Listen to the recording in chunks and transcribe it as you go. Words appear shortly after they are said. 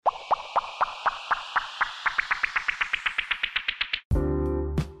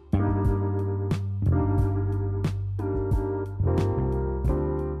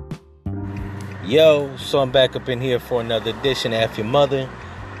Yo, so I'm back up in here for another edition of F Your Mother.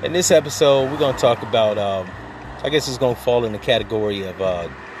 In this episode, we're going to talk about, I guess it's going to fall in the category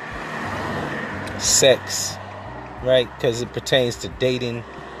of sex, right? Because it pertains to dating.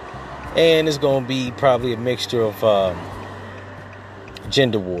 And it's going to be probably a mixture of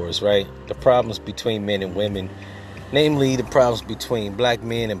gender wars, right? The problems between men and women. Namely, the problems between black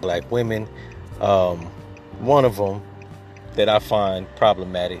men and black women. One of them that I find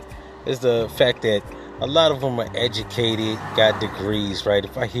problematic is the fact that a lot of them are educated, got degrees, right?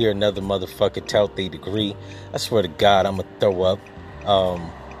 If I hear another motherfucker tout their degree, I swear to God, I'm gonna throw up.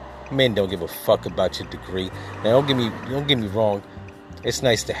 Men don't give a fuck about your degree. Now, don't get me wrong. It's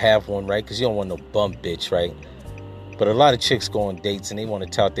nice to have one, right? Because you don't want no bum bitch, right? But a lot of chicks go on dates and they want to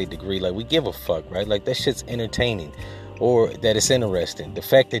tout their degree. Like, we give a fuck, right? Like, that shit's entertaining, or that it's interesting. The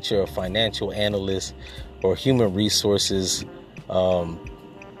fact that you're a financial analyst or human resources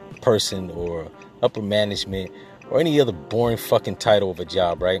person or upper management or any other boring fucking title of a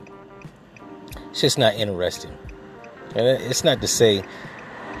job, right? It's just not interesting. And it's not to say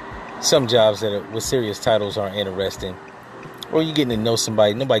some jobs that are with serious titles aren't interesting, or you getting to know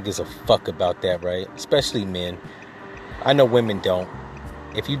somebody. Nobody gives a fuck about that, right? Especially men. I know women don't.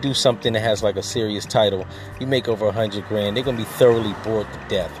 If you do something that has like a serious title, you make over $100 grand, they're gonna be thoroughly bored to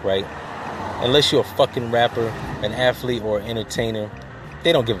death, right? Unless you're a fucking rapper, an athlete, or an entertainer,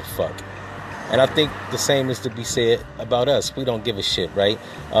 they don't give a fuck. And I think the same is to be said about us. We don't give a shit, right?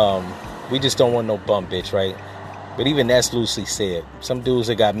 We just don't want no bum bitch, right? But even that's loosely said. Some dudes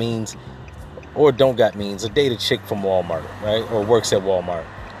that got means or don't got means, a date a chick from Walmart, right? Or works at Walmart.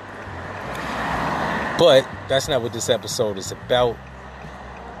 But that's not what this episode is about.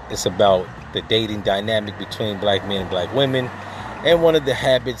 It's about the dating dynamic between black men and black women. And one of the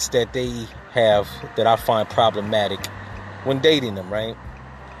habits that they have that I find problematic when dating them, right?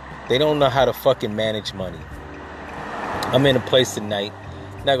 They don't know how to fucking manage money. I'm in a place tonight.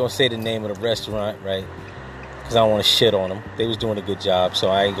 Not gonna say the name of the restaurant, right? Because I don't want to shit on them. They was doing a good job, so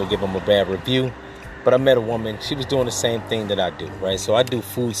I ain't gonna give them a bad review. But I met a woman. She was doing the same thing that I do, right? So I do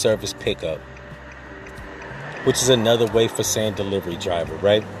food service pickup, which is another way for saying delivery driver,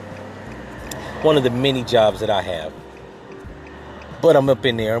 right? One of the many jobs that I have. But I'm up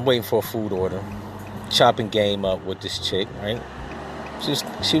in there. I'm waiting for a food order. Chopping game up with this chick, right?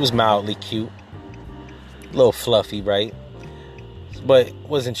 She was mildly cute. A little fluffy, right? But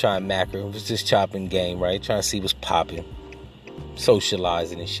wasn't trying to mack her. It was just chopping game, right? Trying to see what's popping.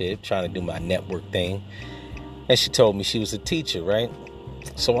 Socializing and shit. Trying to do my network thing. And she told me she was a teacher, right?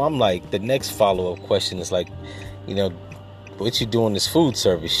 So I'm like, the next follow-up question is like, you know, what you doing this food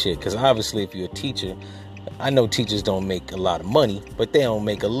service shit? Because obviously if you're a teacher, I know teachers don't make a lot of money, but they don't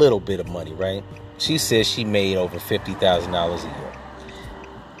make a little bit of money, right? She says she made over $50,000 a year.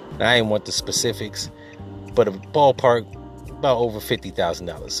 Now, I ain't want the specifics, but a ballpark, about over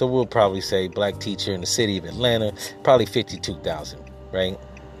 $50,000. So we'll probably say black teacher in the city of Atlanta, probably $52,000, right?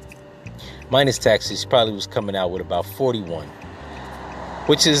 Minus taxes, probably was coming out with about $41,000,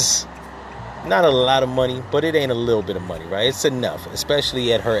 which is not a lot of money, but it ain't a little bit of money, right? It's enough,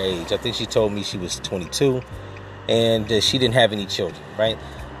 especially at her age. I think she told me she was 22 and she didn't have any children, right?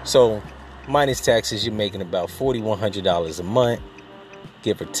 So minus taxes, you're making about $4,100 a month,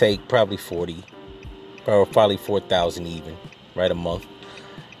 give or take, probably 40, or probably 4,000 even, right, a month.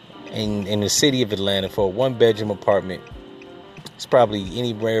 And in the city of Atlanta, for a one-bedroom apartment, it's probably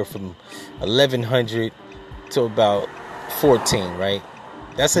anywhere from 1,100 to about 14, right?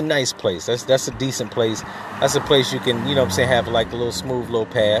 That's a nice place. That's a decent place. That's a place you can, you know what I'm saying, have like a little smooth little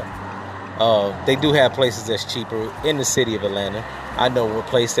pad. They do have places that's cheaper in the city of Atlanta. I know a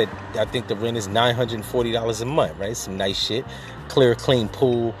place that I think the rent is $940 a month, right? Some nice shit. Clear, clean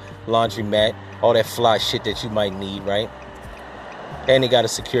pool, laundromat, all that fly shit that you might need, right? And they got a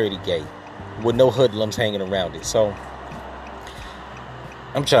security gate with no hoodlums hanging around it. So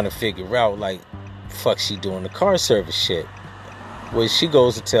I'm trying to figure out, like, fuck she doing the car service shit. Well, she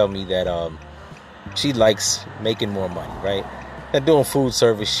goes to tell me that she likes making more money, right? Now, doing food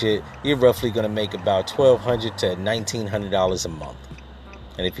service shit, you're roughly going to make about $1,200 to $1,900 a month.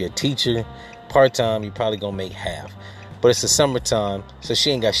 And if you're a teacher, part-time, you're probably going to make half. But it's the summertime, so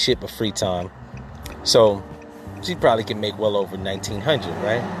she ain't got shit but free time. So she probably can make well over $1,900,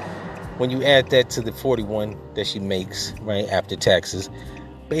 right? When you add that to the $41 that she makes, right, after taxes,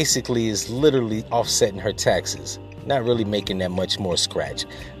 basically is literally offsetting her taxes. Not really making that much more scratch.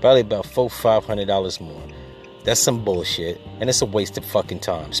 Probably about $400-$500 more. That's some bullshit. And it's a waste of fucking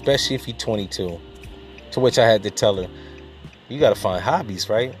time. Especially if you're 22. To which I had to tell her, you gotta find hobbies,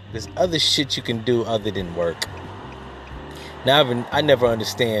 right? There's other shit you can do other than work. Now, I never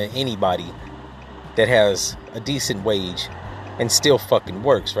understand anybody that has a decent wage and still fucking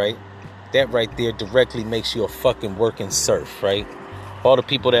works, right? That right there directly makes you a fucking working serf, right? All the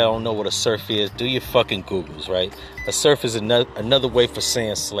people that don't know what a serf is, do your fucking Googles, right? A serf is another way for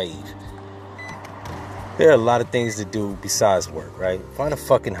saying slave. There are a lot of things to do besides work, right? Find a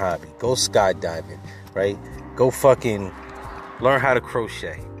fucking hobby. Go skydiving, right? Go fucking learn how to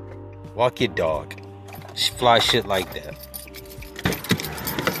crochet. Walk your dog. Fly shit like that.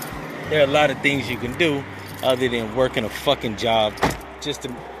 There are a lot of things you can do other than working a fucking job just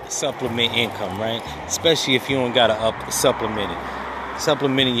to supplement income, right? Especially if you don't gotta supplement it.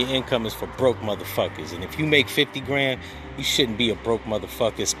 Supplementing your income is for broke motherfuckers. And if you make 50 grand, you shouldn't be a broke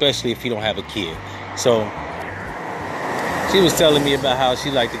motherfucker, especially if you don't have a kid. So she was telling me about how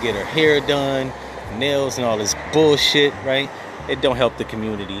she liked to get her hair done, nails and all this bullshit, right? It don't help the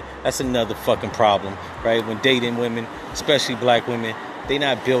community. That's another fucking problem, right? When dating women, especially black women, they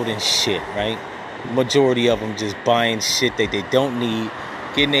not building shit, right? Majority of them just buying shit that they don't need,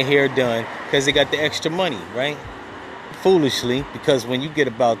 getting their hair done because they got the extra money, right? Foolishly, because when you get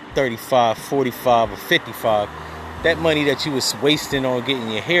about 35, 45, or 55, that money that you was wasting on getting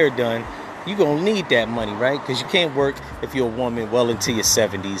your hair done, you gonna need that money, right? Because you can't work if you're a woman well into your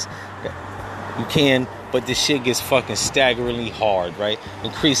 70s. You can, but this shit gets fucking staggeringly hard, right?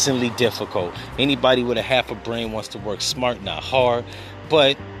 Increasingly difficult. Anybody with a half a brain wants to work smart, not hard.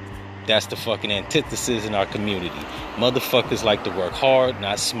 But that's the fucking antithesis in our community. Motherfuckers like to work hard,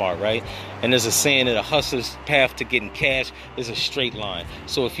 not smart, right? And there's a saying that a hustler's path to getting cash is a straight line.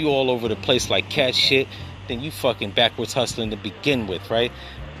 So if you all over the place like cat shit, then you fucking backwards hustling to begin with, right?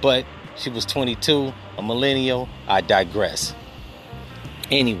 But she was 22, a millennial. I digress.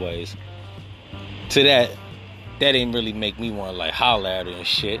 Anyways, to that didn't really make me want to like holler at her and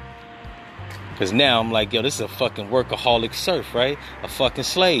shit. Because now I'm like, yo, this is a fucking workaholic serf, right? A fucking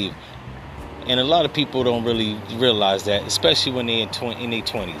slave. And a lot of people don't really realize that, especially when they're in their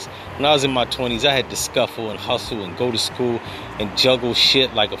 20s. When I was in my 20s, I had to scuffle and hustle and go to school and juggle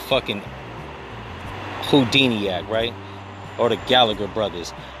shit like a fucking Houdiniac, right? Or the Gallagher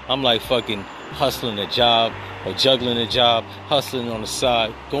brothers. I'm like fucking hustling a job or juggling a job, hustling on the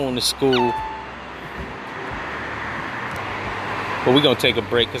side, going to school. But we're going to take a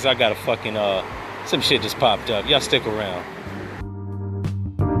break because I got a fucking, some shit just popped up. Y'all stick around.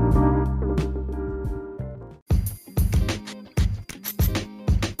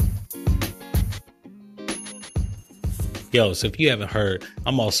 Yo, so if you haven't heard,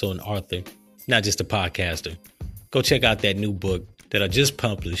 I'm also an author, not just a podcaster. Go check out that new book that I just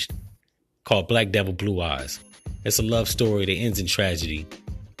published called Black Devil Blue Eyes. It's a love story that ends in tragedy,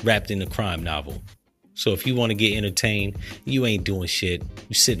 wrapped in a crime novel. So if you want to get entertained, you ain't doing shit.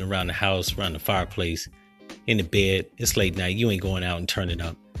 You sitting around the house, around the fireplace, in the bed. It's late night. You ain't going out and turning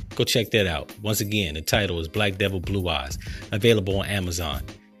up. Go check that out. Once again, the title is Black Devil Blue Eyes, available on Amazon.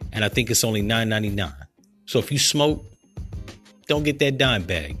 And I think it's only $9.99. So if you smoke, don't get that dime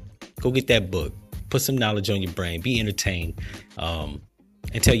bag. Go get that book. Put some knowledge on your brain. Be entertained. And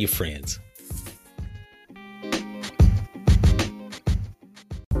tell your friends.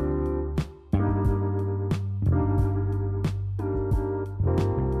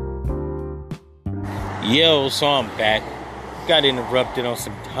 Yo, so I'm back. Got interrupted on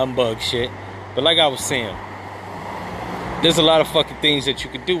some humbug shit. But like I was saying, there's a lot of fucking things that you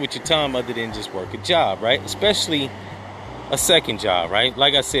could do with your time other than just work a job, right? Especially a second job, right?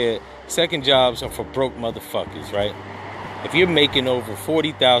 Like I said, second jobs are for broke motherfuckers, right? If you're making over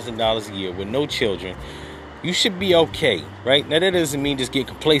 $40,000 a year with no children, you should be okay, right? Now, that doesn't mean just get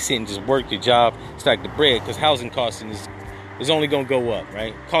complacent and just work your job, stack the bread, because housing costing is only going to go up,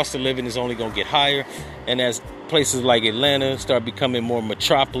 right? Cost of living is only going to get higher. And as places like Atlanta start becoming more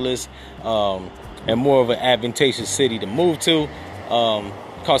metropolis and more of an advantageous city to move to,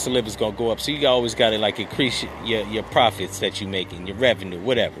 cost of living is going to go up. So you always got to like increase your profits that you're making, your revenue,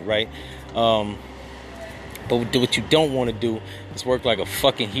 whatever, right? But what you don't want to do is work like a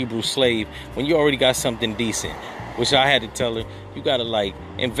fucking Hebrew slave when you already got something decent. Which I had to tell her, you got to like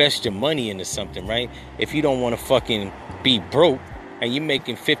invest your money into something, right? If you don't want to fucking be broke and you're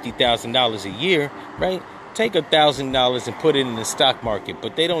making $50,000 a year, right? Take $1,000 and put it in the stock market.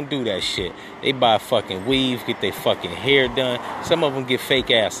 But they don't do that shit. They buy fucking weave, get their fucking hair done. Some of them get fake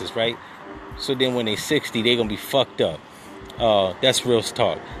asses, right? So then when they're 60, they're going to be fucked up. That's real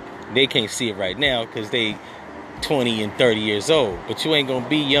talk. They can't see it right now because they 20 and 30 years old. But you ain't going to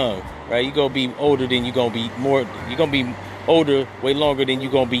be young, right? You're going to be older than you're going to be more. You're going to be older way longer than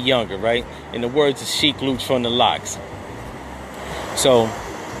you're going to be younger, right? In the words of Sheik Luch from the Locks. So,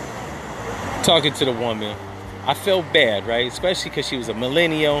 talking to the woman, I felt bad, right? Especially because she was a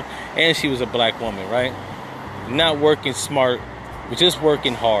millennial and she was a black woman, right? Not working smart, but just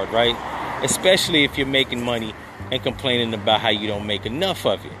working hard, right? Especially if you're making money and complaining about how you don't make enough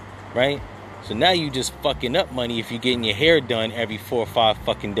of it, right? So now you just fucking up money if you're getting your hair done every 4 or 5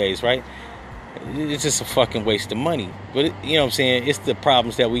 fucking days, right? It's just a fucking waste of money. But, you know what I'm saying? It's the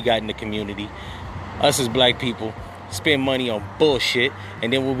problems that we got in the community. Us as black people spend money on bullshit,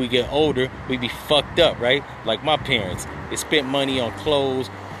 and then when we get older, we be fucked up, right? Like my parents. They spent money on clothes,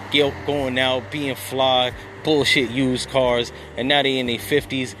 going out, being fly, bullshit used cars, and now they in their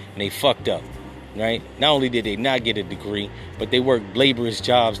 50s and they fucked up, right? Not only did they not get a degree, but they worked laborious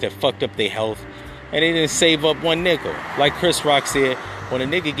jobs that fucked up their health, and they didn't save up one nickel. Like Chris Rock said, when a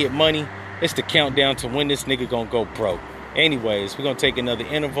nigga get money, it's the countdown to when this nigga gonna go broke. Anyways, we're gonna take another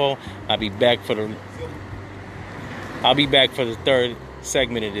interval. I'll be back for the third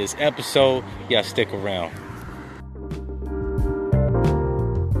segment of this episode. Y'all stick around.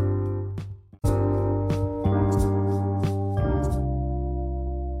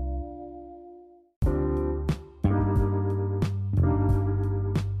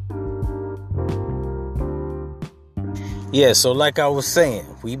 Yeah, so like I was saying,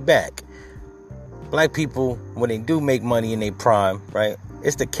 we back. Black people, when they do make money in their prime, right?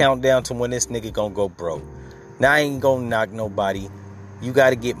 It's the countdown to when this nigga gonna go broke. Now, I ain't gonna knock nobody. You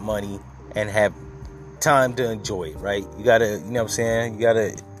gotta get money and have time to enjoy it, right? You gotta, you know what I'm saying? You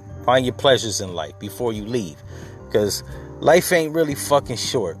gotta find your pleasures in life before you leave. Because life ain't really fucking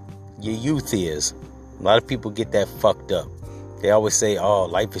short. Your youth is. A lot of people get that fucked up. They always say, oh,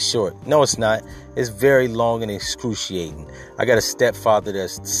 life is short. No, it's not. It's very long and excruciating. I got a stepfather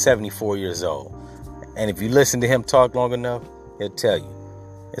that's 74 years old. And if you listen to him talk long enough, he'll tell you.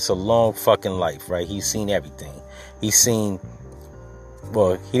 It's a long fucking life, right? He's seen everything. He's seen,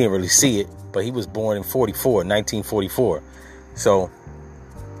 well, he didn't really see it, but he was born in 1944. So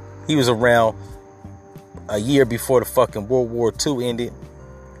he was around a year before the fucking World War II ended.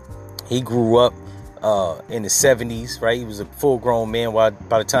 He grew up in the 70s, right? He was a full-grown man by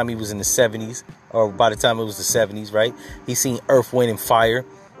the time he was in the 70s, or by the time it was the 70s, right? He seen Earth, Wind, and Fire.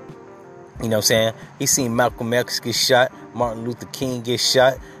 You know what I'm saying? He seen Malcolm X get shot, Martin Luther King get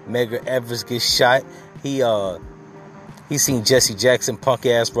shot, Medgar Evers get shot. He seen Jesse Jackson, punk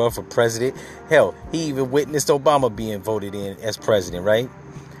ass run for president. Hell, he even witnessed Obama being voted in as president, right?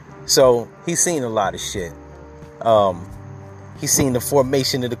 So he's seen a lot of shit. He's seen the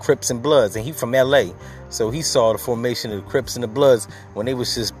formation of the Crips and Bloods, and he from LA. So he saw the formation of the Crips and the Bloods when they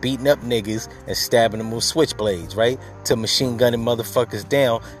was just beating up niggas and stabbing them with switchblades, right? To machine gunning motherfuckers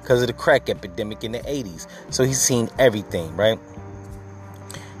down because of the crack epidemic in the 80s. So he's seen everything, right?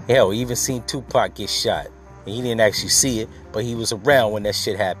 Hell, he even seen Tupac get shot. And he didn't actually see it, but he was around when that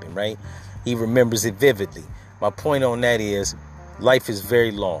shit happened, right? He remembers it vividly. My point on that is, life is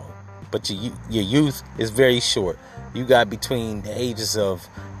very long, but your youth is very short. You got between the ages of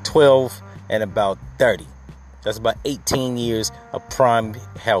 12 and about 30. That's about 18 years of prime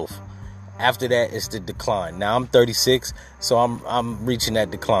health. After that, it's the decline. Now, I'm 36, so I'm reaching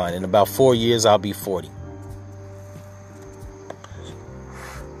that decline. In about 4 years, I'll be 40.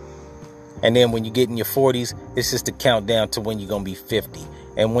 And then when you get in your 40s, it's just a countdown to when you're going to be 50.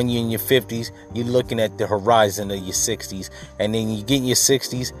 And when you're in your 50s, you're looking at the horizon of your 60s. And then you get in your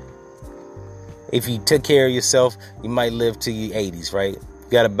 60s, if you took care of yourself, you might live to your 80s, right? You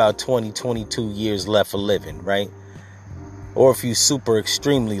got about 20, 22 years left of living, right? Or if you're super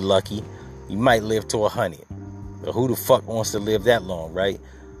extremely lucky, you might live to 100. But who the fuck wants to live that long, right?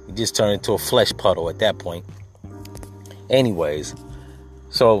 You just turn into a flesh puddle at that point. Anyways,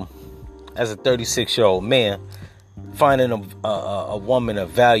 so as a 36-year-old man, finding a woman of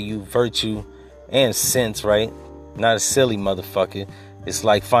value, virtue, and sense, right? Not a silly motherfucker. It's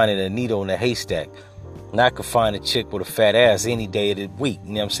like finding a needle in a haystack. Now I could find a chick with a fat ass any day of the week.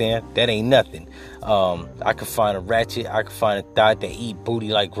 You know what I'm saying? That ain't nothing. I could find a ratchet. I could find a thought that eat booty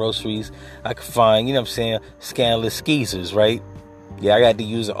like groceries. I could find, you know what I'm saying, scandalous skeezers, right? Yeah, I got to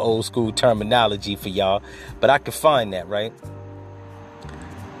use an old school terminology for y'all. But I could find that, right?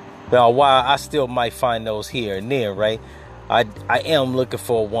 Now, while I still might find those here and there, right? I am looking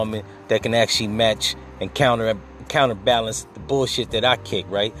for a woman that can actually match and counterbalance the bullshit that I kick,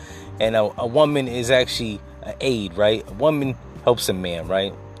 right? And a woman is actually an aid, right? A woman helps a man,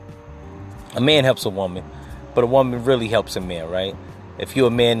 right? A man helps a woman, but a woman really helps a man, right? If you're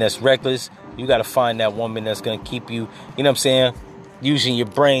a man that's reckless, you got to find that woman that's going to keep you, you know what I'm saying, using your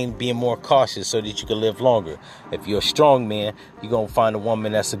brain, being more cautious so that you can live longer. If you're a strong man, you're going to find a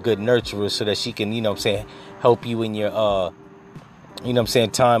woman that's a good nurturer so that she can, you know what I'm saying, help you in your you know what I'm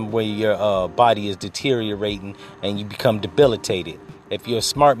saying, time where your body is deteriorating and you become debilitated. If you're a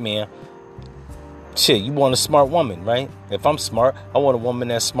smart man, shit, you want a smart woman, right? If I'm smart, I want a woman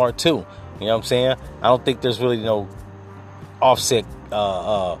that's smart too. You know what I'm saying? I don't think there's really no offset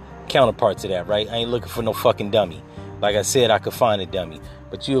counterpart to that, right? I ain't looking for no fucking dummy. Like I said, I could find a dummy.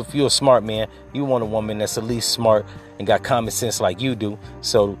 But if you're a smart man, you want a woman that's at least smart and got common sense like you do.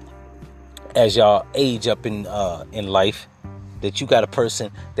 So as y'all age up in life, that you got a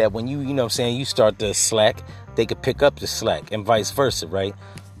person that when you know what I'm saying, you start to slack, they could pick up the slack and vice versa, right?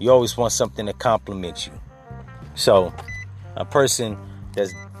 You always want something that complements you. So a person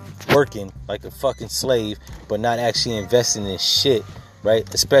that's working like a fucking slave but not actually investing in shit, right?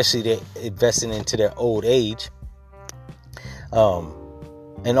 Especially they investing into their old age,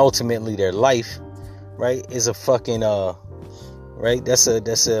 and ultimately their life, right, is a fucking right? That's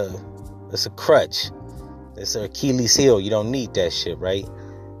a crutch. That's an Achilles heel. You don't need that shit, right?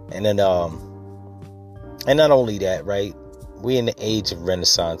 And then and not only that, right? We in the age of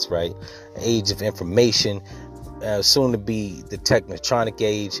Renaissance, right? Age of information, soon to be the technotronic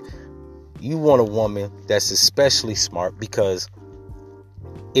age. You want a woman that's especially smart, because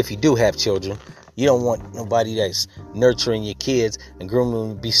if you do have children, you don't want nobody that's nurturing your kids and grooming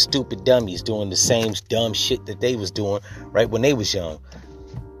them to be stupid dummies doing the same dumb shit that they was doing right when they was young.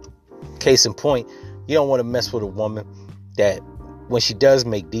 Case in point, you don't want to mess with a woman that when she does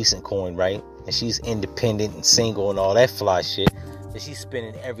make decent coin, right, and she's independent and single and all that fly shit, that she's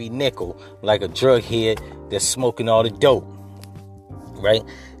spending every nickel like a drug head that's smoking all the dope, right?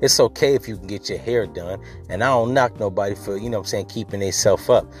 It's okay if you can get your hair done, and I don't knock nobody for, you know what I'm saying, keeping themselves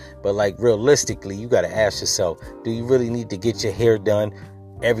up, but like realistically, you got to ask yourself, do you really need to get your hair done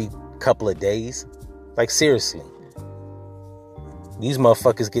every couple of days? Like seriously, these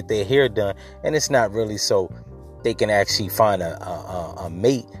motherfuckers get their hair done, and it's not really so they can actually find a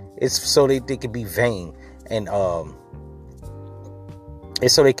mate. It's so they can be vain, and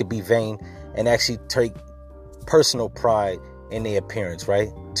it's so they can be vain and actually take personal pride in their appearance, right?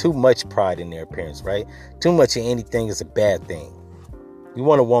 Too much pride in their appearance, right? Too much of anything is a bad thing. You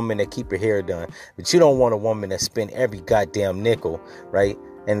want a woman that keep her hair done, but you don't want a woman that spend every goddamn nickel, right,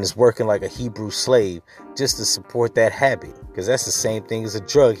 and is working like a Hebrew slave just to support that habit, because that's the same thing as a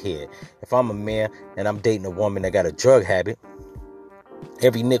drug head. If I'm a man and I'm dating a woman that got a drug habit,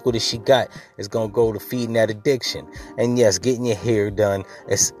 every nickel that she got is going to go to feeding that addiction. And yes, getting your hair done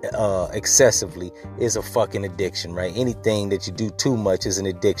excessively is a fucking addiction, right? Anything that you do too much is an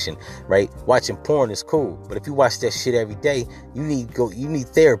addiction, right? Watching porn is cool, but if you watch that shit every day, you need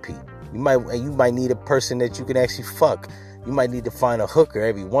therapy. You might need a person that you can actually fuck. You might need to find a hooker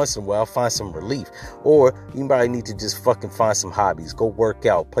every once in a while, find some relief. Or you might need to just fucking find some hobbies. Go work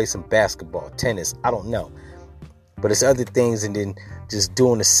out, play some basketball, tennis, I don't know. But it's other things, and then just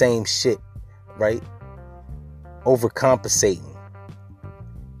doing the same shit, right? Overcompensating.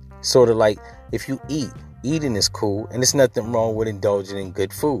 Sort of like if you eating is cool, and there's nothing wrong with indulging in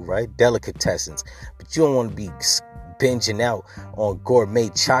good food, right? Delicatessens. But you don't want to be binging out on gourmet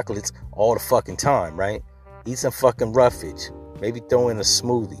chocolates all the fucking time, right? Eat some fucking roughage. Maybe throw in a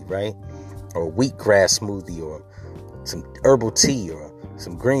smoothie, right? Or a wheatgrass smoothie, or some herbal tea, or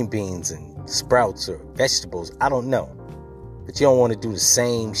some green beans and sprouts or vegetables. I don't know. But you don't want to do the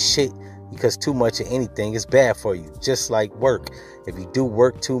same shit, because too much of anything is bad for you. Just like work. If you do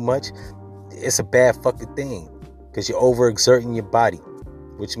work too much, it's a bad fucking thing, because you're overexerting your body,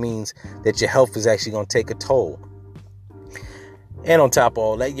 which means that your health is actually going to take a toll. And on top of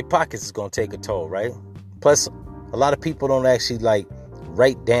all that, your pockets is going to take a toll, right? Plus, a lot of people don't actually like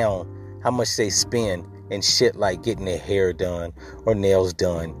write down how much they spend in shit like getting their hair done or nails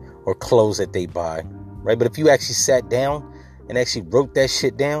done or clothes that they buy, right? But if you actually sat down and actually wrote that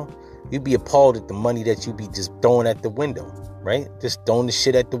shit down, you'd be appalled at the money that you be just throwing at the window, right? Just throwing the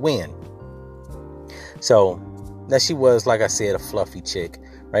shit at the wind. So, now she was, like I said, a fluffy chick,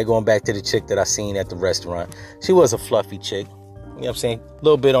 right? Going back to the chick that I seen at the restaurant. She was a fluffy chick. You know what I'm saying? A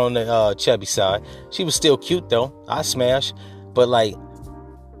little bit on the chubby side. She was still cute, though. I smash. But, like,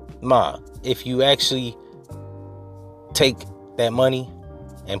 if you actually take that money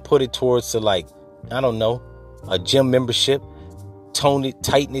and put it towards I don't know, a gym membership,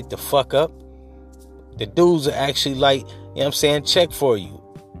 tighten it the fuck up, the dudes are actually you know what I'm saying, check for you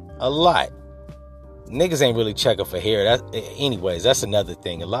a lot. Niggas ain't really checking for hair. Anyways, that's another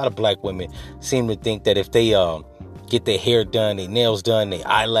thing. A lot of black women seem to think that if they get their hair done, their nails done, their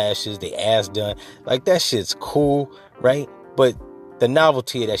eyelashes, their ass done, like that shit's cool, right? But the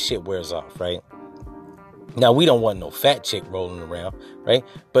novelty of that shit wears off, right? Now, we don't want no fat chick rolling around, right?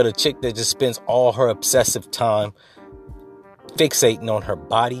 But a chick that just spends all her obsessive time fixating on her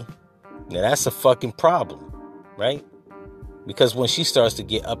body, now that's a fucking problem, right? Because when she starts to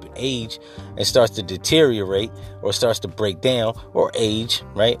get up in age and starts to deteriorate or starts to break down or age,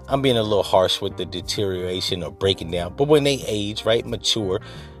 right? I'm being a little harsh with the deterioration or breaking down. But when they age, right, mature,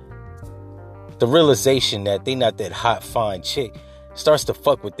 the realization that they not that hot, fine chick starts to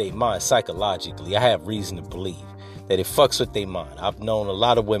fuck with their mind psychologically. I have reason to believe that it fucks with their mind. I've known a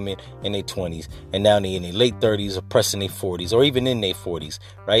lot of women in their 20s and now they're in their late 30s or pressing their 40s or even in their 40s,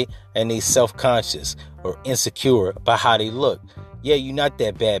 right? And they self-conscious or insecure about how they look. Yeah, you're not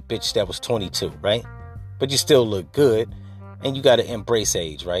that bad bitch that was 22, right? But you still look good and you got to embrace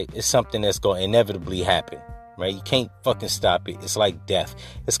age, right? It's something that's going to inevitably happen, right? You can't fucking stop it. It's like death.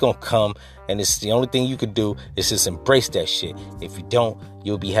 It's going to come and it's the only thing you can do is just embrace that shit. If you don't,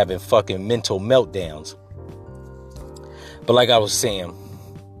 you'll be having fucking mental meltdowns. But like I was saying,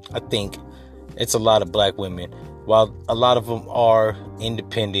 I think it's a lot of black women. While a lot of them are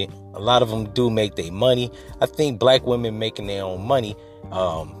independent, a lot of them do make their money. I think black women making their own money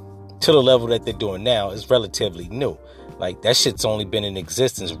to the level that they're doing now is relatively new. Like that shit's only been in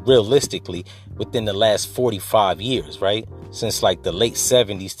existence realistically within the last 45 years, right? Since like the late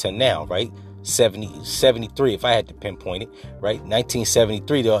 70s to now, right? 73 if I had to pinpoint it, right?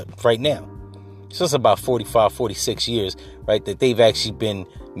 1973 to right now. So it's about 45, 46 years, right, that they've actually been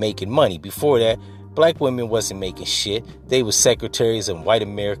making money. Before that, black women wasn't making shit. They was secretaries in white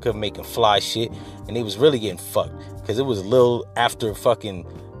America making fly shit. And they was really getting fucked. Because it was a little after fucking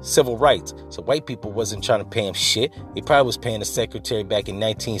civil rights. So white people wasn't trying to pay them shit. They probably was paying a secretary back in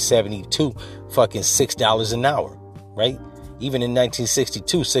 1972 fucking $6 an hour, right? Even in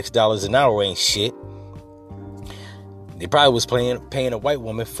 1962, $6 an hour ain't shit. They probably was paying a white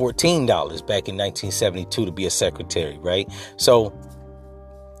woman $14 back in 1972 to be a secretary, right? So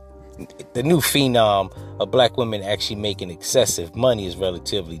the new phenom of black women actually making excessive money is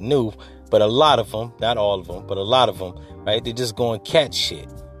relatively new, but a lot of them, not all of them, but a lot of them, right? They're just going cat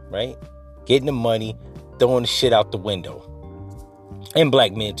shit, right? Getting the money, throwing the shit out the window. And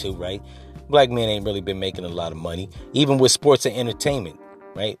black men too, right? Black men ain't really been making a lot of money, even with sports and entertainment,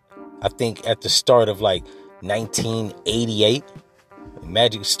 right? I think at the start of like 1988,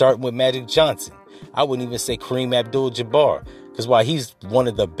 starting with Magic Johnson. I wouldn't even say Kareem Abdul-Jabbar, because while he's one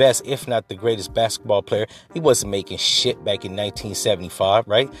of the best, if not the greatest basketball player, he wasn't making shit back in 1975,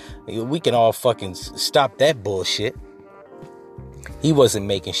 right? We can all fucking stop that bullshit. He wasn't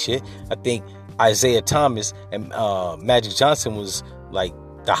making shit. I think Isaiah Thomas and Magic Johnson was like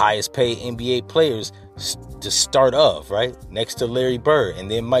the highest paid NBA players to start off, right? Next to Larry Bird and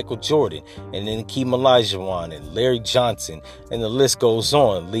then Michael Jordan and then Hakeem Olajuwon and Larry Johnson, and the list goes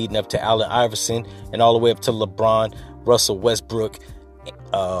on, leading up to Allen Iverson and all the way up to LeBron, Russell Westbrook,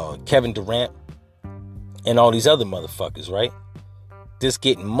 Kevin Durant, and all these other motherfuckers, right? This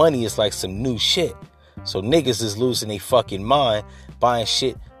getting money is like some new shit. So niggas is losing their fucking mind buying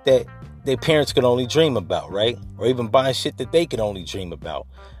shit that their parents could only dream about, right? Or even buying shit that they could only dream about.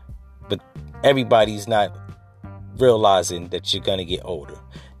 But everybody's not realizing that you're gonna get older.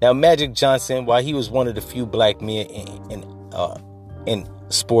 Now, Magic Johnson, while he was one of the few black men in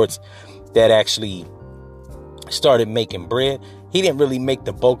sports that actually started making bread, he didn't really make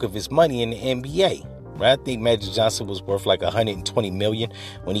the bulk of his money in the NBA. Right? I think Magic Johnson was worth like $120 million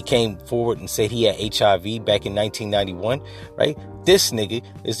when he came forward and said he had HIV back in 1991. Right? This nigga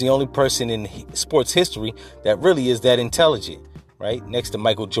is the only person in sports history that really is that intelligent. Right? Next to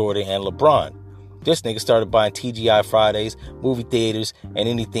Michael Jordan and LeBron. This nigga started buying TGI Fridays, movie theaters, and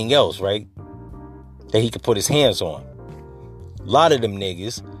anything else, right, that he could put his hands on. A lot of them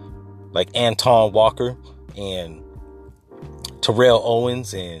niggas, like Anton Walker and Terrell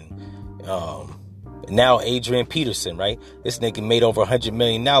Owens and now Adrian Peterson, right? This nigga made over $100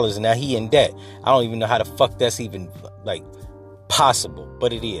 million and now he in debt. I don't even know how the fuck that's even like possible,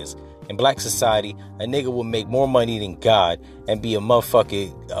 but it is. In black society, a nigga will make more money than God and be a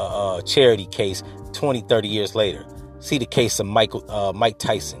motherfucking charity case 20, 30 years later. See the case of Mike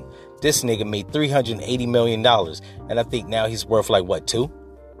Tyson. This nigga made $380 million. And I think now he's worth like, what, 2?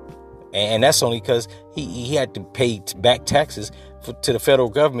 And that's only because he had to pay back taxes to the federal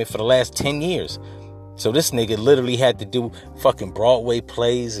government for the last 10 years. So this nigga literally had to do fucking Broadway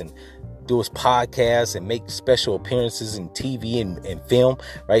plays and do his podcast and make special appearances in TV and film,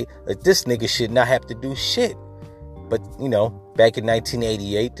 right? Like, this nigga should not have to do shit. But, you know, back in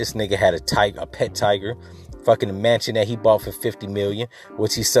 1988, this nigga had a pet tiger, fucking a mansion that he bought for $50 million,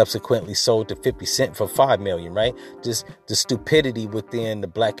 which he subsequently sold to 50 Cent for $5 million, right? Just the stupidity within the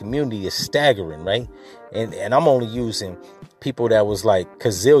black community is staggering, right? And I'm only using people that was like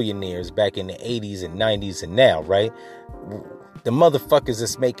gazillionaires back in the 80s and 90s and now, right? The motherfuckers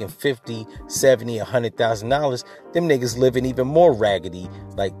that's making $50, $70, $100,000, them niggas living even more raggedy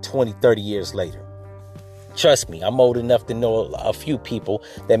like 20, 30 years later. Trust me, I'm old enough to know a few people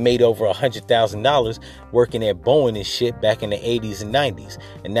that made over $100,000 working at Boeing and shit back in the 80s and 90s.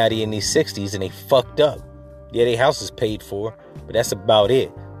 And now they in these 60s and they fucked up. Yeah, their house is paid for, but that's about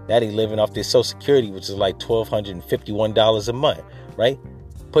it. Now they living off their Social Security, which is like $1,251 a month, right?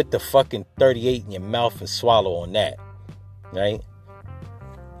 Put the fucking 38 in your mouth and swallow on that, right?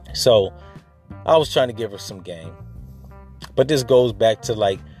 So I was trying to give her some game. But this goes back to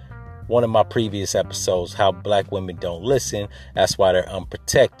like one of my previous episodes, how black women don't listen. That's why they're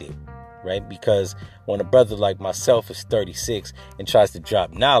unprotected, right? Because when a brother like myself is 36 and tries to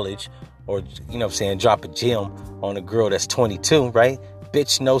drop knowledge or, you know what I'm saying, drop a gem on a girl that's 22, right?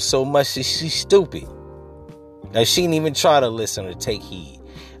 Bitch knows so much that she's stupid. Now, she didn't even try to listen or take heed.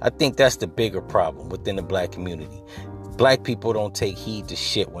 I think that's the bigger problem within the black community. Black people don't take heed to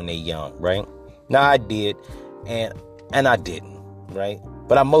shit when they're young, right? Now, I did, and I didn't, right?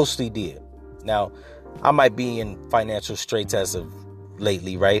 But I mostly did. Now, I might be in financial straits as of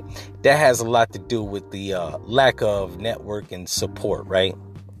lately, right? That has a lot to do with the lack of network and support, right?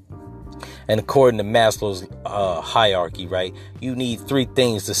 And according to Maslow's hierarchy, right, you need 3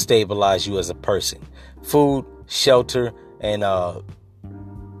 things to stabilize you as a person: food, shelter, and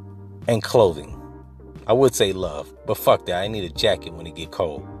clothing. I would say love, but fuck that. I need a jacket when it get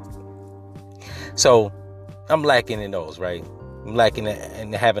cold. So I'm lacking in those, right? I'm lacking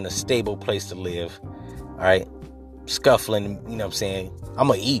in having a stable place to live. All right. Scuffling, you know what I'm saying? I'm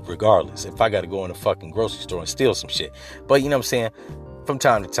going to eat regardless. If I got to go in a fucking grocery store and steal some shit. But you know what I'm saying? From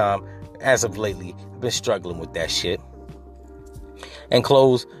time to time, as of lately, I've been struggling with that shit. And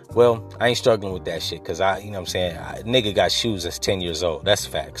clothes, well, I ain't struggling with that shit. Because you know what I'm saying? Nigga got shoes that's 10 years old. That's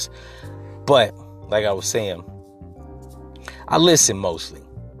facts. But like I was saying, I listen mostly.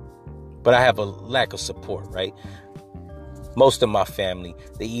 But I have a lack of support, right? Most of my family,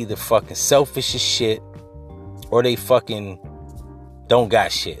 they either fucking selfish as shit or they fucking don't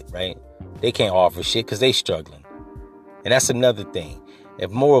got shit, right? They can't offer shit because they struggling. And that's another thing.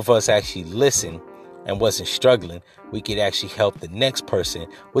 If more of us actually listen and wasn't struggling, we could actually help the next person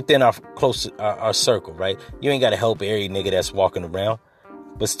within our our circle, right? You ain't got to help every nigga that's walking around.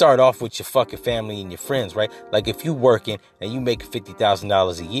 But start off with your fucking family and your friends, right? Like if you working and you make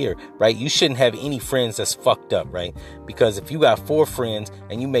 $50,000 a year, right? You shouldn't have any friends that's fucked up, right? Because if you got 4 friends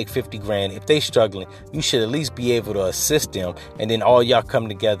and you make 50 grand, if they struggling, you should at least be able to assist them. And then all y'all come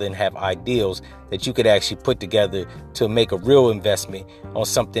together and have ideals that you could actually put together to make a real investment on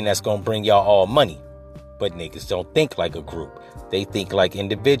something that's going to bring y'all all money. But niggas don't think like a group. They think like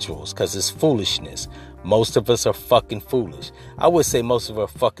individuals because it's foolishness. Most of us are fucking foolish. I would say most of us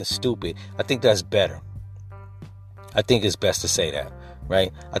are fucking stupid. I think that's better. I think it's best to say that,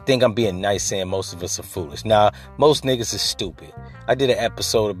 right? I think I'm being nice saying most of us are foolish. Nah, most niggas is stupid. I did an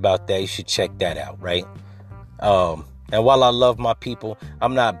episode about that. You should check that out, right? And while I love my people,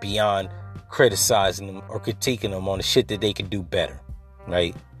 I'm not beyond criticizing them or critiquing them on the shit that they can do better,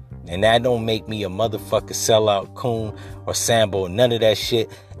 right? And that don't make me a motherfucker sellout, coon, or sambo, none of that shit.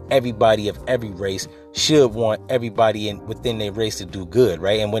 Everybody of every race should want everybody within their race to do good,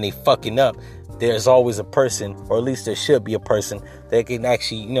 right? And when they fucking up, there's always a person, or at least there should be a person that can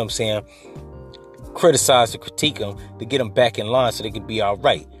actually, you know what I'm saying, criticize or critique them to get them back in line so they can be all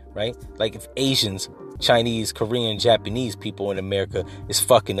right, right? Like if Asians, Chinese, Korean, Japanese people in America is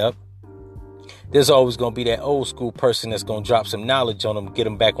fucking up, there's always going to be that old school person that's going to drop some knowledge on them, get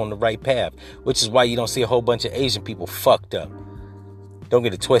them back on the right path, which is why you don't see a whole bunch of Asian people fucked up. Don't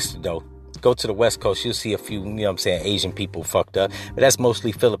get it twisted, though. Go to the West Coast, you'll see a few, you know what I'm saying, Asian people fucked up. But that's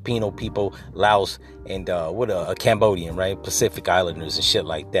mostly Filipino people, Laos, and a Cambodian, right? Pacific Islanders and shit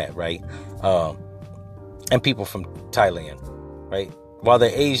like that, right? And people from Thailand, right? While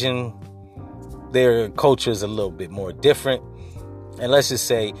they're Asian, their culture is a little bit more different. And let's just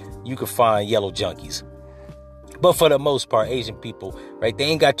say you can find yellow junkies. But for the most part, Asian people, right, they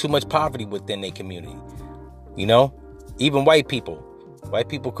ain't got too much poverty within their community. You know? Even white people. White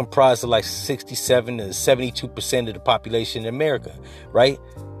people comprise of like 67 to 72% of the population in America, right?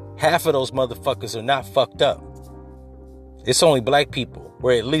 Half of those motherfuckers are not fucked up. It's only black people,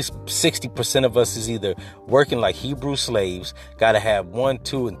 where at least 60% of us is either working like Hebrew slaves, got to have 1,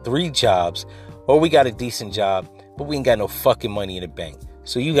 2, and 3 jobs, or we got a decent job, but we ain't got no fucking money in the bank.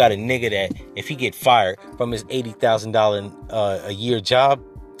 So you got a nigga that if he get fired from his $80,000 a year job,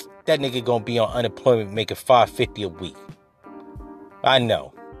 that nigga gonna be on unemployment making $550 a week. I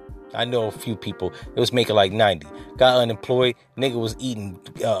know a few people that was making like 90. Got unemployed, nigga was eating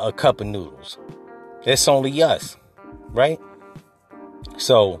a cup of noodles. That's only us, right?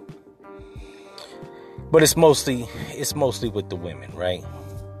 So, but it's mostly with the women, right?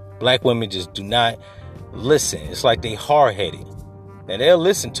 Black women just do not listen. It's like they hard-headed. Now, they'll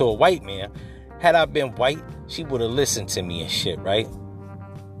listen to a white man. Had I been white, she would have listened to me and shit, right?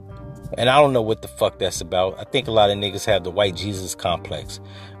 And I don't know what the fuck that's about. I think a lot of niggas have the white Jesus complex,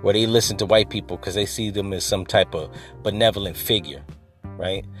 where they listen to white people because they see them as some type of benevolent figure,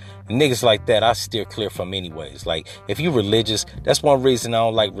 right? And niggas like that, I steer clear from anyways. Like, if you religious, that's one reason I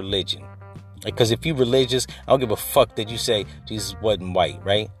don't like religion. Because if you religious, I don't give a fuck that you say Jesus wasn't white,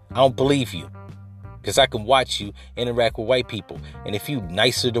 right? I don't believe you. Because I can watch you interact with white people. And if you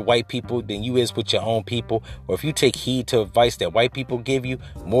nicer to white people than you is with your own people, or if you take heed to advice that white people give you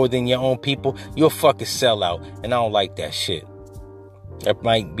more than your own people, you're a fucking sellout. And I don't like that shit. That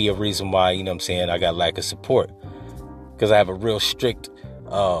might be a reason why, you know what I'm saying, I got lack of support. Because I have a real strict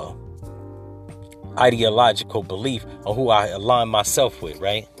ideological belief on who I align myself with,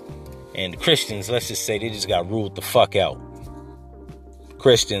 right? And the Christians, let's just say, they just got ruled the fuck out.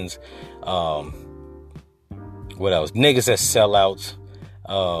 Christians, what else? Niggas that sellouts,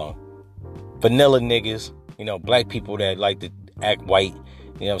 vanilla niggas, you know, black people that like to act white,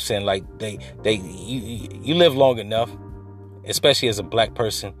 you know what I'm saying? Like you live long enough, especially as a black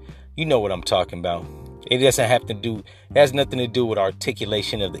person, you know what I'm talking about. It doesn't have to do, it has nothing to do with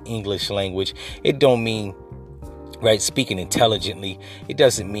articulation of the English language. It don't mean, right, speaking intelligently. It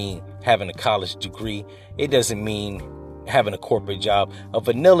doesn't mean having a college degree. It doesn't mean having a corporate job. A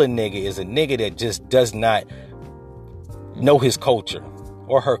vanilla nigga is a nigga that just does not know his culture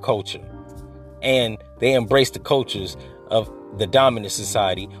or her culture, and they embrace the cultures of the dominant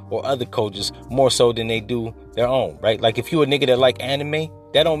society or other cultures more so than they do their own, right? Like, if you a nigga that like anime,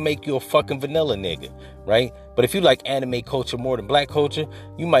 that don't make you a fucking vanilla nigga, right? But if you like anime culture more than black culture,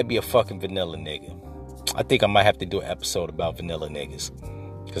 you might be a fucking vanilla nigga. I think I might have to do an episode about vanilla niggas,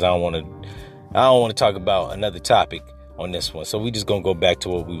 because I don't want to talk about another topic on this one. So we just gonna go back to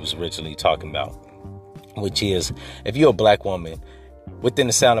what we was originally talking about, which is, if you're a black woman within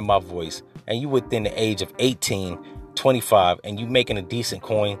the sound of my voice and you within the age of 18, 25, and you making a decent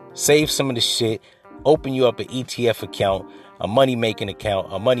coin, save some of the shit, open you up an ETF account, a money making account,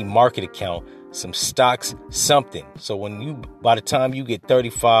 a money market account, some stocks, something. So by the time you get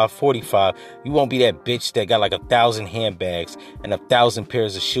 35, 45, you won't be that bitch that got like 1,000 handbags and 1,000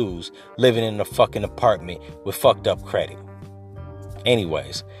 pairs of shoes living in a fucking apartment with fucked up credit.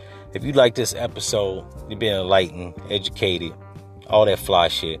 Anyways, if you like this episode, you've been enlightened, educated, all that fly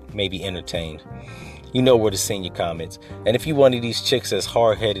shit, maybe entertained, you know where to send your comments. And if you one of these chicks that's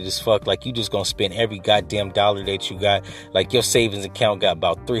hard-headed as fuck, like you just gonna spend every goddamn dollar that you got, like your savings account got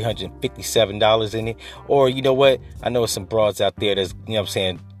about $357 in it, or you know what, I know some broads out there that's, you know what I'm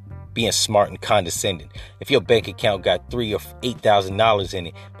saying, being smart and condescending. If your bank account got $3,000 or $8,000 in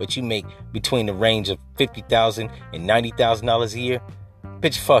it, but you make between the range of $50,000 and $90,000 a year,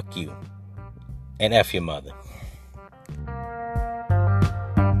 bitch, fuck you and F your mother.